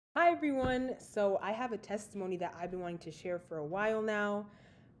Hi, everyone. So, I have a testimony that I've been wanting to share for a while now.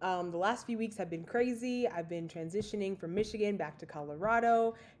 The last few weeks have been crazy. I've been transitioning from Michigan back to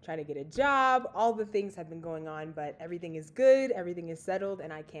Colorado, trying to get a job. All the things have been going on, but everything is good, everything is settled,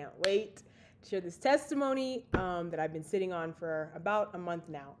 and I can't wait to share this testimony that I've been sitting on for about a month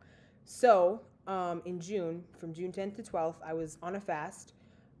now. So, in June, from June 10th to 12th, I was on a fast.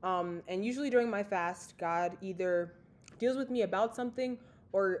 And usually during my fast, God either deals with me about something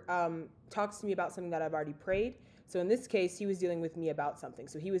or talks to me about something that I've already prayed. So in this case, he was dealing with me about something.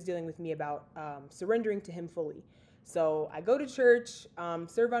 So he was dealing with me about surrendering to him fully. So I go to church,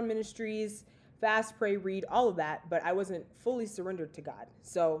 serve on ministries, fast, pray, read, all of that, but I wasn't fully surrendered to God.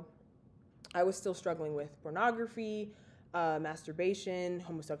 So I was still struggling with pornography, masturbation,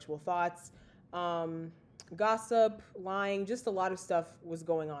 homosexual thoughts, um, gossip, lying, just a lot of stuff was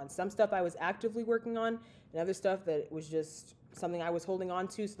going on. Some stuff I was actively working on, and other stuff that was just something I was holding on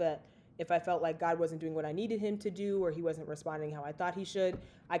to so that if I felt like God wasn't doing what I needed him to do or he wasn't responding how I thought he should,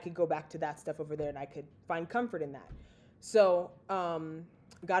 I could go back to that stuff over there and I could find comfort in that. So,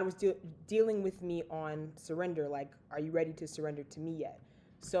 God was dealing with me on surrender. Like, are you ready to surrender to me yet?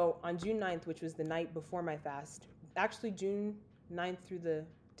 So on June 9th, which was the night before my fast, actually June 9th through the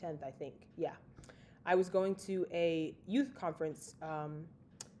 10th, I think. Yeah. I was going to a youth conference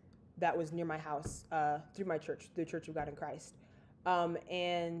that was near my house through my church, the Church of God in Christ.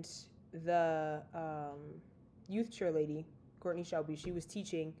 And the youth chair lady, Courtney Shelby, she was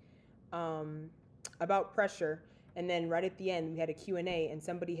teaching about pressure. And then right at the end, we had a Q&A, and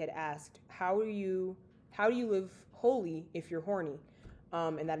somebody had asked, how do you live holy if you're horny?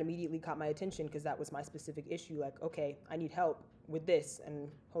 And that immediately caught my attention because that was my specific issue. Like, okay, I need help with this. And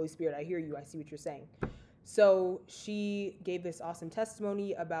Holy Spirit, I hear you. I see what you're saying. So she gave this awesome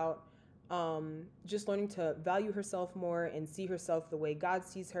testimony about just learning to value herself more and see herself the way God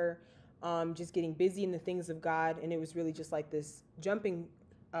sees her, just getting busy in the things of God. And it was really just like this jumping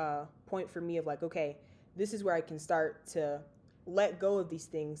point for me of like, okay, this is where I can start to let go of these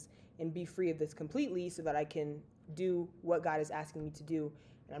things and be free of this completely so that I can do what God is asking me to do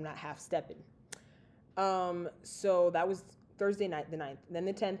and I'm not half stepping. So that was Thursday night, the 9th. Then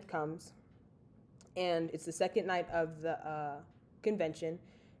the 10th comes, and it's the second night of the convention.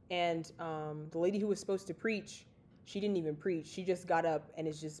 And the lady who was supposed to preach, she didn't even preach. She just got up and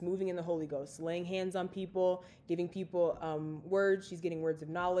is just moving in the Holy Ghost, laying hands on people, giving people words. She's getting words of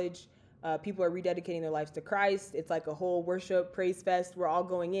knowledge. People are rededicating their lives to Christ. It's like a whole worship, praise fest. We're all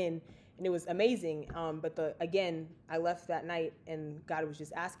going in. And it was amazing. But again, I left that night and God was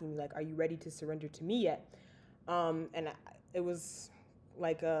just asking me, like, are you ready to surrender to me yet? It was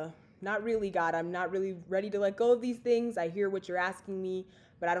like, not really, God. I'm not really ready to let go of these things. I hear what you're asking me,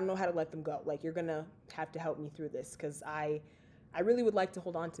 but I don't know how to let them go. Like, you're going to have to help me through this because I really would like to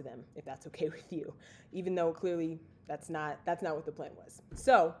hold on to them if that's okay with you, even though clearly that's not what the plan was.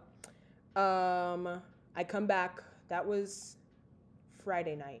 So I come back. That was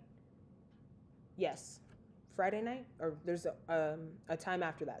Friday night. Yes, Friday night, or there's a time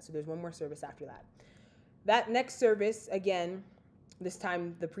after that. So there's one more service after that. That next service, again, this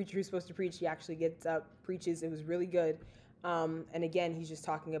time the preacher who's supposed to preach, he actually gets up, preaches. It was really good. And again, he's just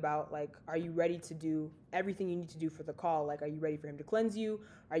talking about, like, are you ready to do everything you need to do for the call? Like, are you ready for him to cleanse you?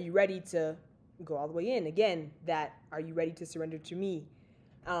 Are you ready to go all the way in? Again, are you ready to surrender to me?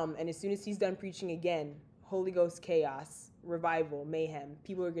 And as soon as he's done preaching again, Holy Ghost chaos, revival, mayhem.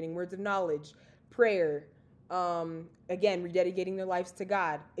 People are getting words of knowledge, prayer, again, rededicating their lives to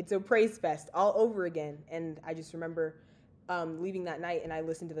God. It's a praise fest all over again. And I just remember leaving that night and I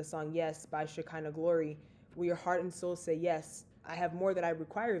listened to the song Yes by Shekinah Glory. Will your heart and soul say yes? I have more that I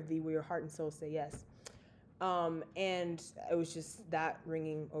require of thee. Will your heart and soul say yes? And it was just that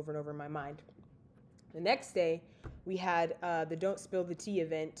ringing over and over in my mind. The next day, we had the Don't Spill the Tea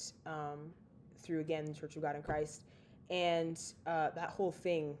event through, again, the Church of God in Christ. And that whole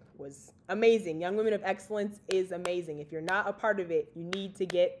thing was amazing. Young Women of Excellence is amazing. If you're not a part of it, you need to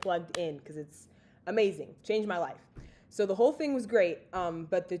get plugged in because it's amazing. Changed my life. So the whole thing was great.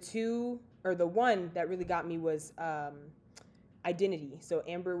 But the one that really got me was identity. So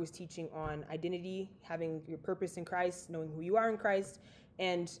Amber was teaching on identity, having your purpose in Christ, knowing who you are in Christ,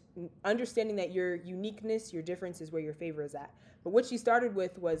 and understanding that your uniqueness, your difference is where your favor is at. But what she started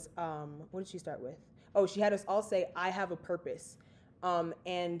with was, what did she start with? Oh, she had us all say, I have a purpose.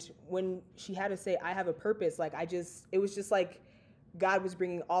 And when she had us say, I have a purpose, like it was just like God was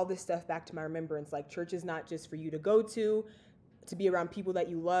bringing all this stuff back to my remembrance. Like, church is not just for you to go to be around people that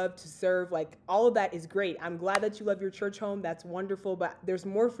you love, to serve. Like, all of that is great. I'm glad that you love your church home. That's wonderful. But there's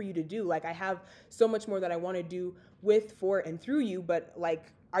more for you to do. Like, I have so much more that I want to do with, for, and through you. But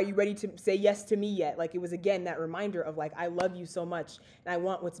like, are you ready to say yes to me yet? Like, it was, again, that reminder of like, I love you so much and I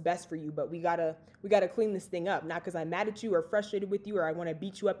want what's best for you, but we gotta clean this thing up. Not because I'm mad at you or frustrated with you or I want to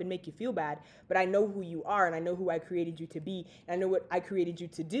beat you up and make you feel bad, but I know who you are and I know who I created you to be and I know what I created you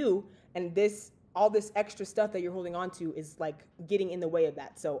to do. And all this extra stuff that you're holding on to is like getting in the way of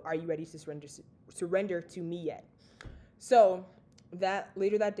that. So are you ready to surrender to me yet? So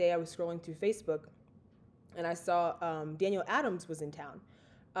later that day, I was scrolling through Facebook and I saw Daniel Adams was in town.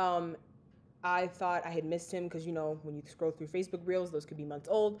 I thought I had missed him because, when you scroll through Facebook Reels, those could be months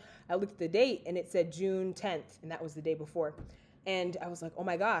old. I looked at the date and it said June 10th, and that was the day before. And I was like, oh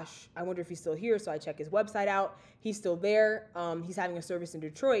my gosh, I wonder if he's still here. So I check his website out. He's still there. He's having a service in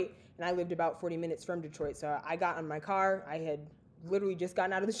Detroit, and I lived about 40 minutes from Detroit. So I got on my car. I had literally just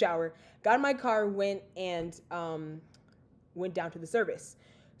gotten out of the shower, got in my car, went down to the service.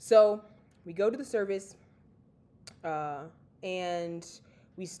 So we go to the service, and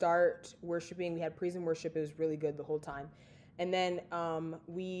we start worshiping. We had praise and worship. It was really good the whole time. And then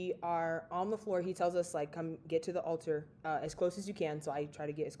we are on the floor. He tells us, like, come get to the altar as close as you can. So I try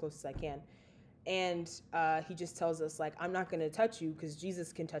to get as close as I can. And he just tells us, like, I'm not going to touch you because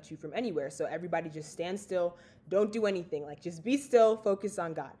Jesus can touch you from anywhere. So everybody just stand still. Don't do anything. Like, just be still. Focus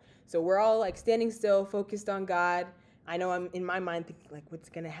on God. So we're all, like, standing still, focused on God. I know I'm in my mind thinking, like, what's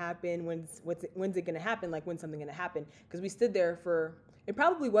going to happen? When's it going to happen? Like, when's something going to happen? Because we stood there for... It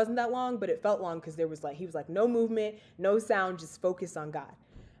probably wasn't that long, but it felt long because he was like, no movement, no sound, just focus on God.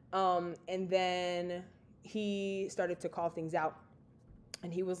 And then he started to call things out.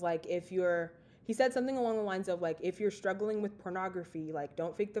 And he was like, he said something along the lines of, like, if you're struggling with pornography, like,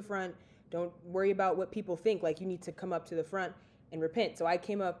 don't fake the front. Don't worry about what people think. Like, you need to come up to the front and repent. So I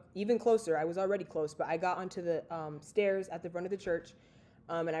came up even closer. I was already close, but I got onto the stairs at the front of the church.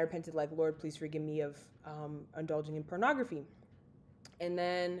 And I repented, like, Lord, please forgive me of indulging in pornography. And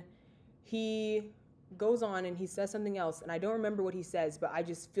then he goes on and he says something else. And I don't remember what he says, but I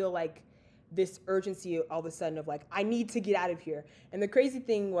just feel like this urgency all of a sudden of, like, I need to get out of here. And the crazy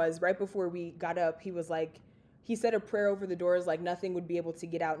thing was, right before we got up, he was like, he said a prayer over the doors, like nothing would be able to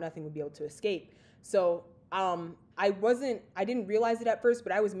get out, nothing would be able to escape. So I didn't realize it at first,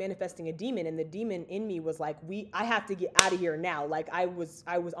 but I was manifesting a demon, and the demon in me was like, I have to get out of here now. Like, I was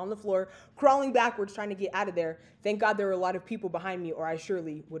on the floor, crawling backwards, trying to get out of there. Thank God there were a lot of people behind me, or I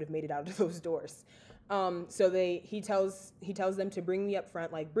surely would have made it out of those doors. So he tells them to bring me up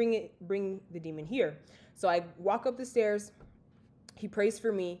front, like, bring the demon here. So I walk up the stairs. He prays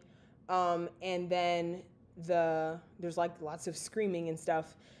for me, and then there's like lots of screaming and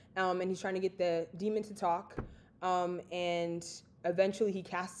stuff. And he's trying to get the demon to talk. And eventually he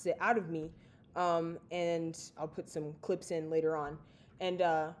casts it out of me. And I'll put some clips in later on. And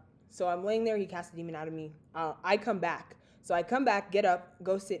so I'm laying there. He casts the demon out of me. I come back. So I come back, get up,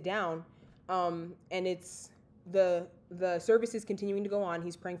 go sit down. And it's the service is continuing to go on.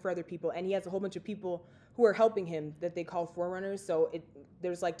 He's praying for other people. And he has a whole bunch of people who are helping him that they call forerunners. So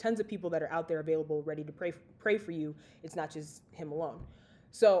there's like tons of people that are out there available, ready to pray for you. It's not just him alone.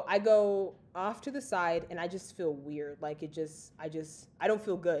 So I go off to the side and I just feel weird. Like I don't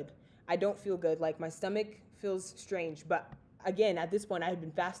feel good. I don't feel good. Like my stomach feels strange. But again, at this point I had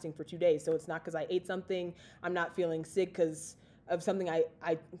been fasting for 2 days. So it's not because I ate something. I'm not feeling sick because of something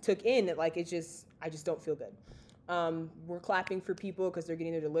I took in. Like I just don't feel good. We're clapping for people because they're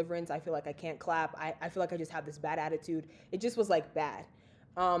getting their deliverance. I feel like I can't clap. I feel like I just have this bad attitude. It just was like bad.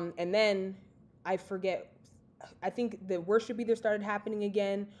 And then I forget, I think the worship either started happening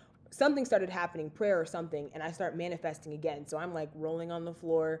again, something started happening, prayer or something, and I start manifesting again. So I'm like rolling on the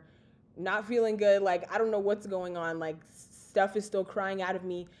floor, not feeling good. Like, I don't know what's going on. Like, stuff is still crying out of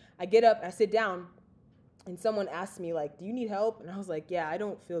me. I get up, I sit down, and someone asked me, like, do you need help? And I was like, yeah, I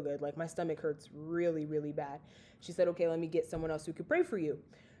don't feel good. Like, my stomach hurts really, really bad. She said, okay, let me get someone else who could pray for you.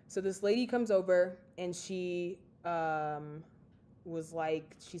 So this lady comes over, and she was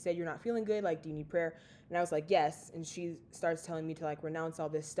like, she said, you're not feeling good. Like, do you need prayer? And I was like, yes. And she starts telling me to, like, renounce all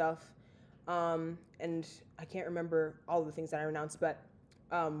this stuff. And I can't remember all of the things that I renounced, but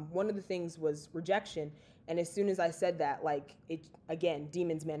one of the things was rejection. And as soon as I said that, like, it, again,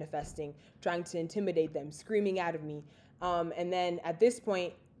 demons manifesting, trying to intimidate them, screaming out of me. And then at this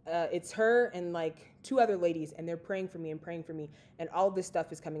point, it's her and like 2 other ladies, and they're praying for me. And all this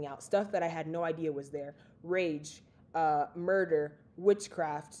stuff is coming out, stuff that I had no idea was there. Rage, murder,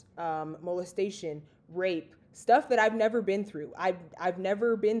 witchcraft, molestation, rape, stuff that I've never been through. I've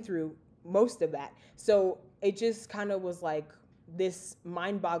never been through most of that. So it just kind of was like this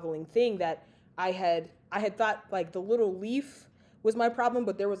mind-boggling thing that I had thought like the little leaf was my problem,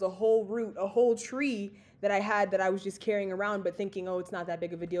 but there was a whole root, a whole tree that I had that I was just carrying around, but thinking, oh, it's not that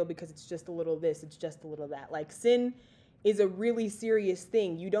big of a deal because it's just a little this, it's just a little that. Like, sin is a really serious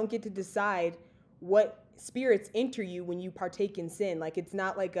thing. You don't get to decide what spirits enter you when you partake in sin. Like, it's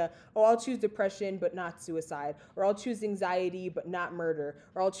not like oh, I'll choose depression but not suicide, or I'll choose anxiety but not murder,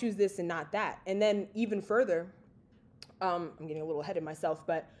 or I'll choose this and not that. And then even further, I'm getting a little ahead of myself,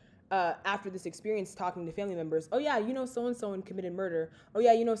 but after this experience talking to family members, oh yeah, you know, so-and-so committed murder. Oh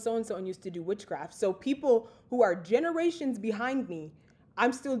yeah, you know, so-and-so used to do witchcraft. So people who are generations behind me,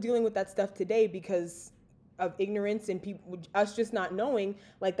 I'm still dealing with that stuff today because of ignorance and people, us just not knowing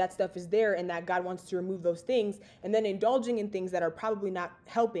like that stuff is there and that God wants to remove those things, and then indulging in things that are probably not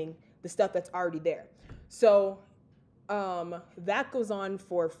helping the stuff that's already there. So that goes on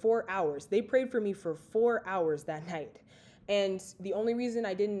for 4 hours. They prayed for me for 4 hours that night. And the only reason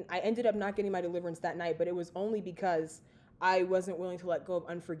I ended up not getting my deliverance that night, but it was only because I wasn't willing to let go of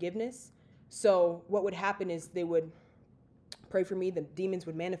unforgiveness. So what would happen is they would pray for me, the demons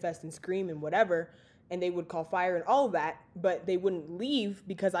would manifest and scream and whatever, and they would call fire and all of that, but they wouldn't leave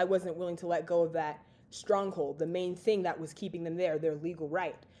because I wasn't willing to let go of that stronghold, the main thing that was keeping them there, their legal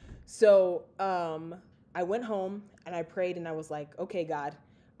right. So I went home and I prayed and I was like, okay, God,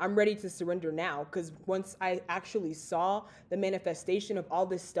 I'm ready to surrender now, because once I actually saw the manifestation of all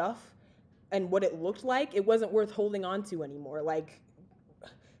this stuff and what it looked like, it wasn't worth holding on to anymore. Like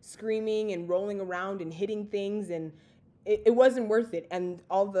screaming and rolling around and hitting things, and it wasn't worth it. And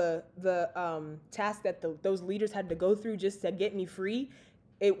all the tasks that those leaders had to go through just to get me free,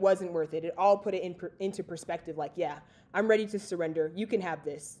 it wasn't worth it. It all put it into perspective. Like, yeah, I'm ready to surrender. You can have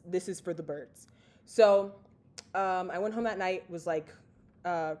this. This is for the birds. So I went home that night, was like,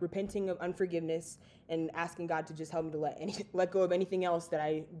 repenting of unforgiveness and asking God to just help me to let go of anything else that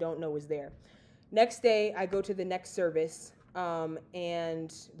I don't know is there. Next day, I go to the next service,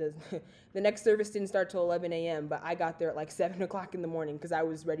 and the next service didn't start till 11 a.m., but I got there at like 7 o'clock in the morning because I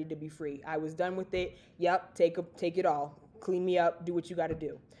was ready to be free. I was done with it. Yep, take it all. Clean me up. Do what you got to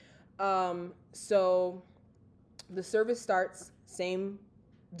do. So the service starts, same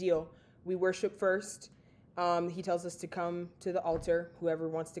deal. We worship first. He tells us to come to the altar. Whoever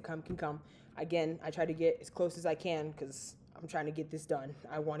wants to come can come. Again, I try to get as close as I can because I'm trying to get this done.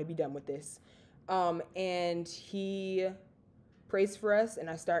 I want to be done with this. And he prays for us, and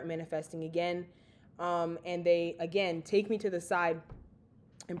I start manifesting again. And they, again, take me to the side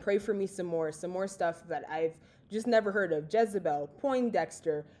and pray for me some more stuff that I've just never heard of. Jezebel,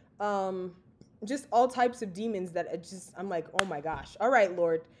 Poindexter, just all types of demons that I'm like, oh my gosh. All right,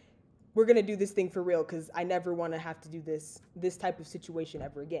 Lord. We're going to do this thing for real, because I never want to have to do this type of situation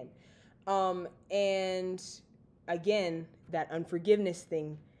ever again. And again, that unforgiveness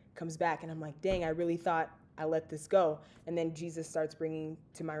thing comes back, and I'm like, dang, I really thought I let this go. And then Jesus starts bringing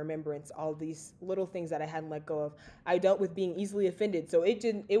to my remembrance all these little things that I hadn't let go of. I dealt with being easily offended. So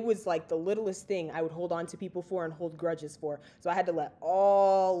it was like the littlest thing I would hold on to people for and hold grudges for. So I had to let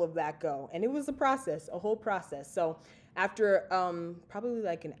all of that go. And it was a process, a whole process. So after probably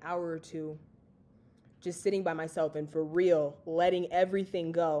like an hour or two, just sitting by myself and for real, letting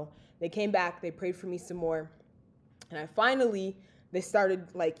everything go, they came back, they prayed for me some more. And they started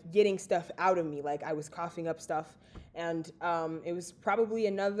like getting stuff out of me. Like I was coughing up stuff. And it was probably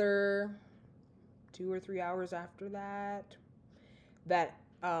another 2 or 3 hours after that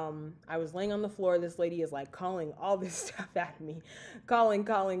I was laying on the floor. This lady is like calling all this stuff at me, calling.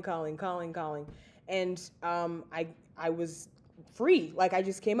 And I was free. Like I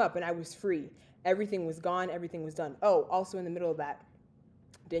just came up and I was free. Everything was gone. Everything was done. Oh, also in the middle of that,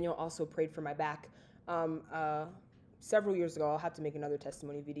 Daniel also prayed for my back. Several years ago, I'll have to make another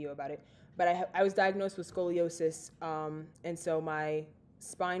testimony video about it. But I was diagnosed with scoliosis. And so my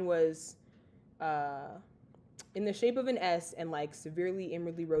spine was in the shape of an S and like severely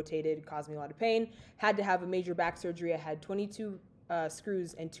inwardly rotated, caused me a lot of pain. Had to have a major back surgery. I had 22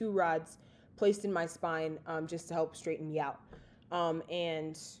 screws and 2 rods placed in my spine just to help straighten me out.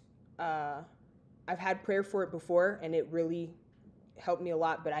 I've had prayer for it before, and it really helped me a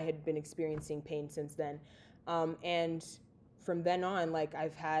lot, but I had been experiencing pain since then. And from then on, like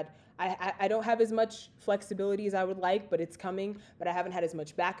I don't have as much flexibility as I would like, but it's coming. But I haven't had as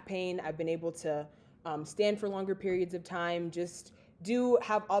much back pain. I've been able to stand for longer periods of time, just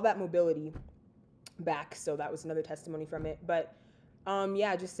have all that mobility back. So that was another testimony from it. But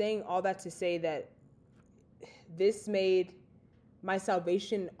yeah, just saying all that to say that this made my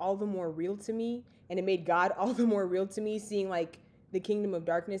salvation all the more real to me, and it made God all the more real to me, seeing like the kingdom of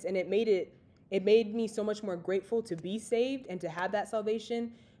darkness, and it made me so much more grateful to be saved and to have that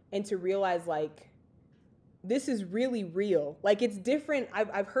salvation and to realize like this is really real. Like, it's different.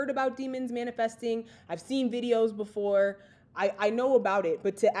 I've heard about demons manifesting. I've seen videos before. I know about it,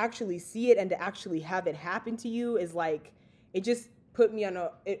 but to actually see it and to actually have it happen to you is like, it just put me on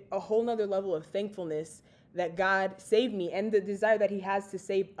a whole nother level of thankfulness that God saved me, and the desire that he has to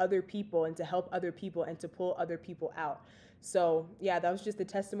save other people and to help other people and to pull other people out. So yeah, that was just the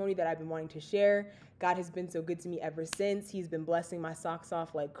testimony that I've been wanting to share. God has been so good to me ever since. He's been blessing my socks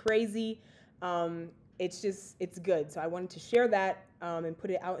off like crazy. It's good. So I wanted to share that and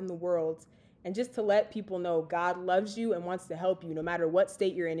put it out in the world, and just to let people know God loves you and wants to help you no matter what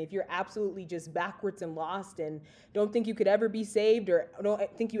state you're in. If you're absolutely just backwards and lost and don't think you could ever be saved or don't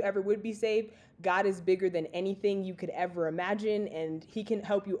think you ever would be saved, God is bigger than anything you could ever imagine, and he can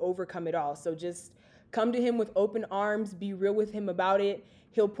help you overcome it all. So just come to him with open arms, be real with him about it.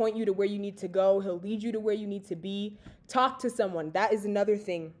 He'll point you to where you need to go. He'll lead you to where you need to be. Talk to someone. That is another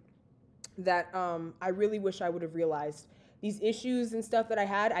thing that I really wish I would have realized. These issues and stuff that I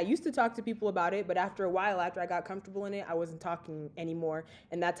had, I used to talk to people about it, but after a while, after I got comfortable in it, I wasn't talking anymore.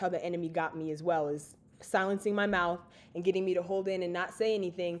 And that's how the enemy got me as well, is silencing my mouth and getting me to hold in and not say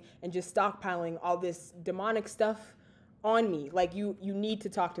anything and just stockpiling all this demonic stuff on me. Like, you need to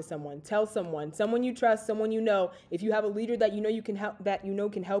talk to someone. Tell someone you trust, someone you know. If you have a leader that you know you can help, that you know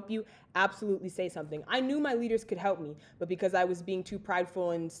can help you, absolutely say something. I knew my leaders could help me, but because I was being too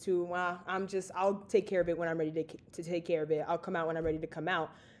prideful and too, I'll take care of it when I'm ready to take care of it. I'll come out when I'm ready to come out.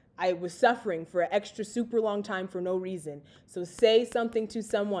 I was suffering for an extra super long time for no reason. So say something to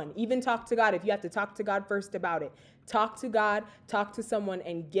someone. Even talk to God if you have to talk to God first about it. Talk to God, talk to someone,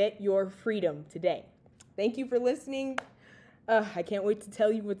 and get your freedom today. Thank you for listening. I can't wait to tell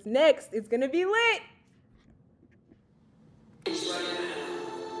you what's next. It's going to be lit. You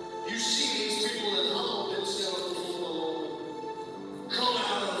see these people that humble themselves before the Lord. Come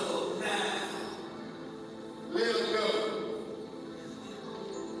out of them now. Let them go.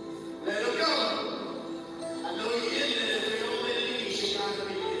 Let them go. I know you're in there. If they don't let it be, you're not going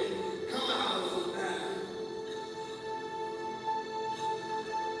to be in. Come out of them now.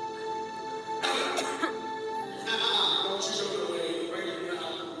 Don't you go away.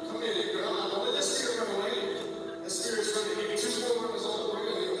 Come in, girl. Don't let that spirit run away. That spirit's going to give you 2 more runs on the way.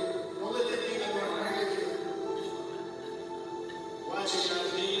 Don't let that demon run right here. Watch it, guys.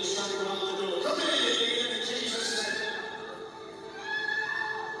 The demon's trying to go out the door. Come in, demon, in Jesus' name.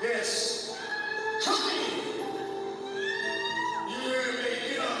 Yes. Come in. You heard me.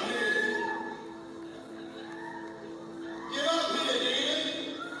 Get up here. Get up here, demon.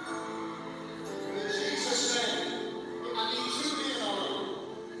 In Jesus' name. I need 2 men on it.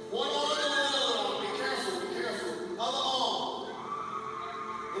 One arm and another arm. Be careful, be careful. Other arm.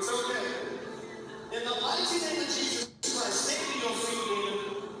 It's okay. In the mighty name of Jesus Christ, stand to your feet, demon.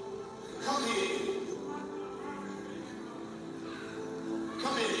 Come here.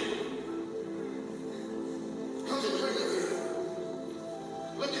 Come here. Come here, bring it here.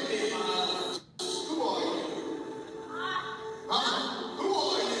 Look at me in my eyes. Who are you? Huh? Who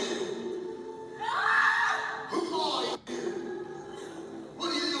are you? Who are you? What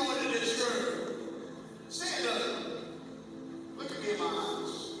are you doing in this room? Stand up. Look at me in my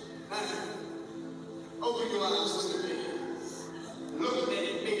eyes. Now, open your eyes. Look at me. Look at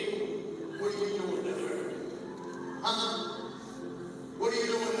me. What are you doing to her? Huh? What are you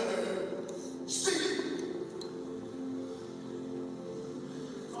doing to her? Speak.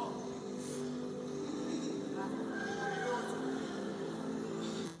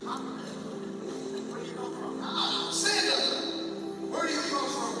 Stand up. Where do you come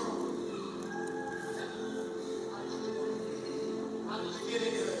from? How did you get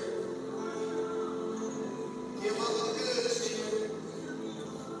in here? Give up.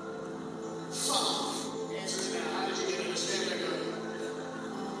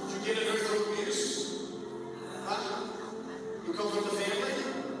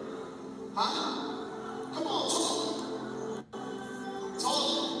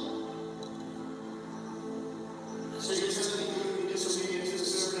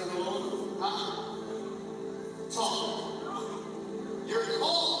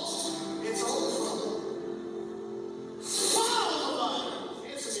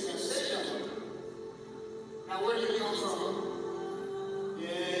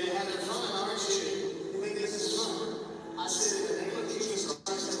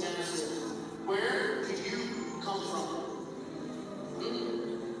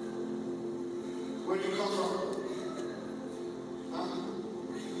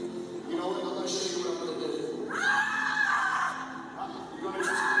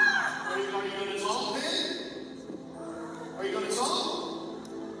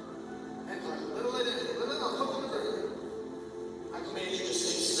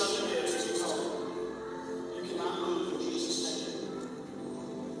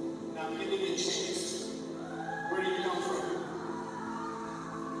 chance. Where do you come from?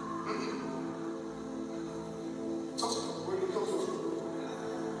 Talk. Where do you come from?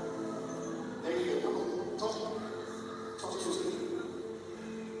 There you go. Come on. Talk. Talk to me.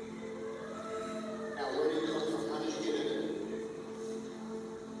 Now, where do you come from? How did you get in there?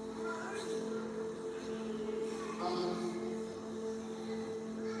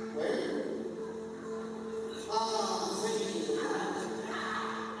 Where? Thank you.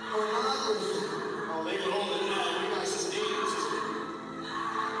 Pornography. Oh, they were holding it out. You guys just dangerous.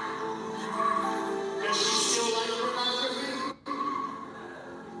 Does she still like pornography?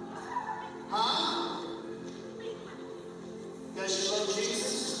 Huh? Does she love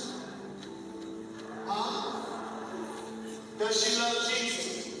Jesus? Huh? Does she love Jesus?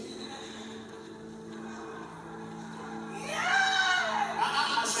 I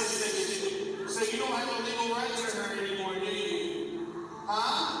said, so you don't have no legal right to her anymore, do you?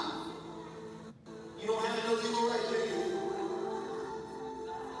 Huh? You don't have no legal right, do you?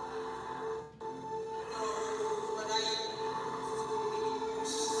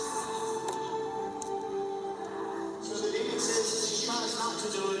 So the demon says she tries not to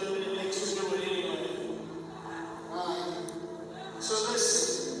do it, but it makes her do it anyway. So listen,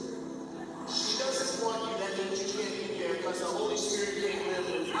 she doesn't want you, that means you can't be there because the Holy Spirit can't live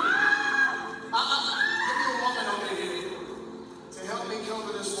with you. Give me a woman over here to help me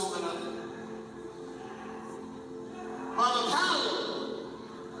cover this woman up. By the power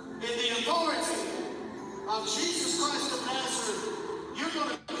and the authority of Jesus Christ of Nazareth, you're going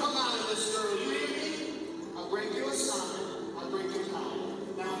to come out of this girl. You hear me? I break your assignment. I break your power.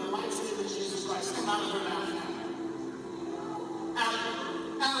 Now, in the mighty name of Jesus Christ, come out of her mouth now. Out.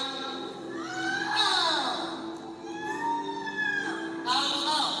 Out. Out. Out of the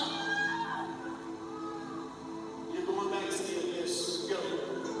mouth. You're going back to the abyss. Go.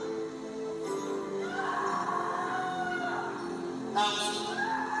 Out.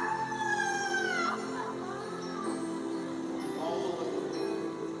 All the way.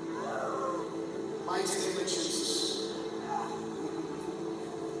 Mighty name of Jesus.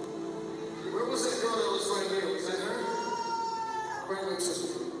 Where was that girl that was right here? Was that her? Right next to me.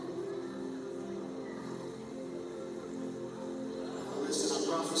 Listen, I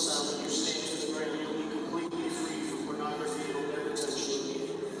prophesy when you stand to the ground, you'll be completely free from pornography. It'll never touch you again.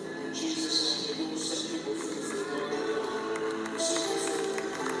 In Jesus' name, you will set people free from their set you free.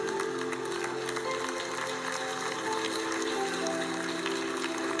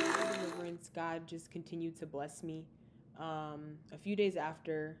 Deliverance, God just continued to bless me. A few days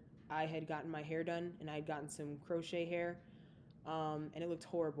after I had gotten my hair done and I had gotten some crochet hair, and it looked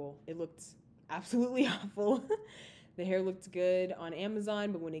horrible. It looked absolutely awful. The hair looked good on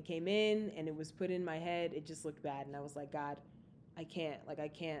Amazon, but when it came in and it was put in my head, it just looked bad. And I was like, God, I can't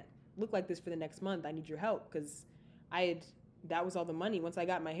look like this for the next month. I need your help, because that was all the money. Once I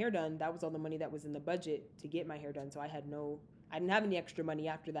got my hair done, that was all the money that was in the budget to get my hair done. So I didn't have any extra money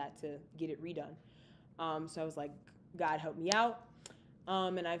after that to get it redone. So I was like, God, help me out.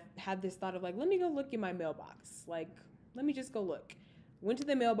 And I had this thought of like, let me go look in my mailbox. Like, let me just go look. Went to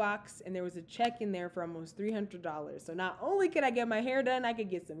the mailbox and there was a check in there for almost $300. So not only could I get my hair done, I could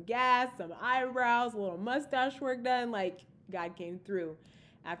get some gas, some eyebrows, a little mustache work done. Like, God came through.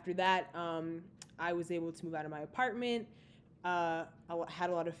 After that, I was able to move out of my apartment. I had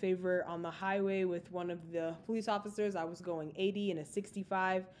a lot of favor on the highway with one of the police officers. I was going 80 and a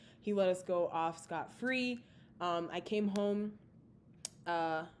 65. He let us go off scot-free. I came home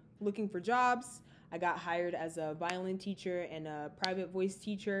looking for jobs. I got hired as a violin teacher and a private voice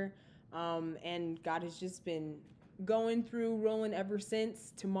teacher. And God has just been rolling ever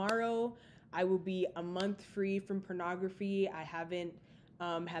since. Tomorrow, I will be a month free from pornography. I haven't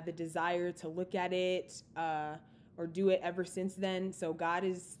had the desire to look at it or do it ever since then. So God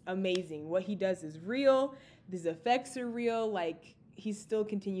is amazing. What he does is real. His effects are real. Like, he still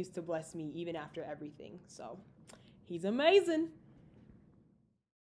continues to bless me even after everything. So he's amazing.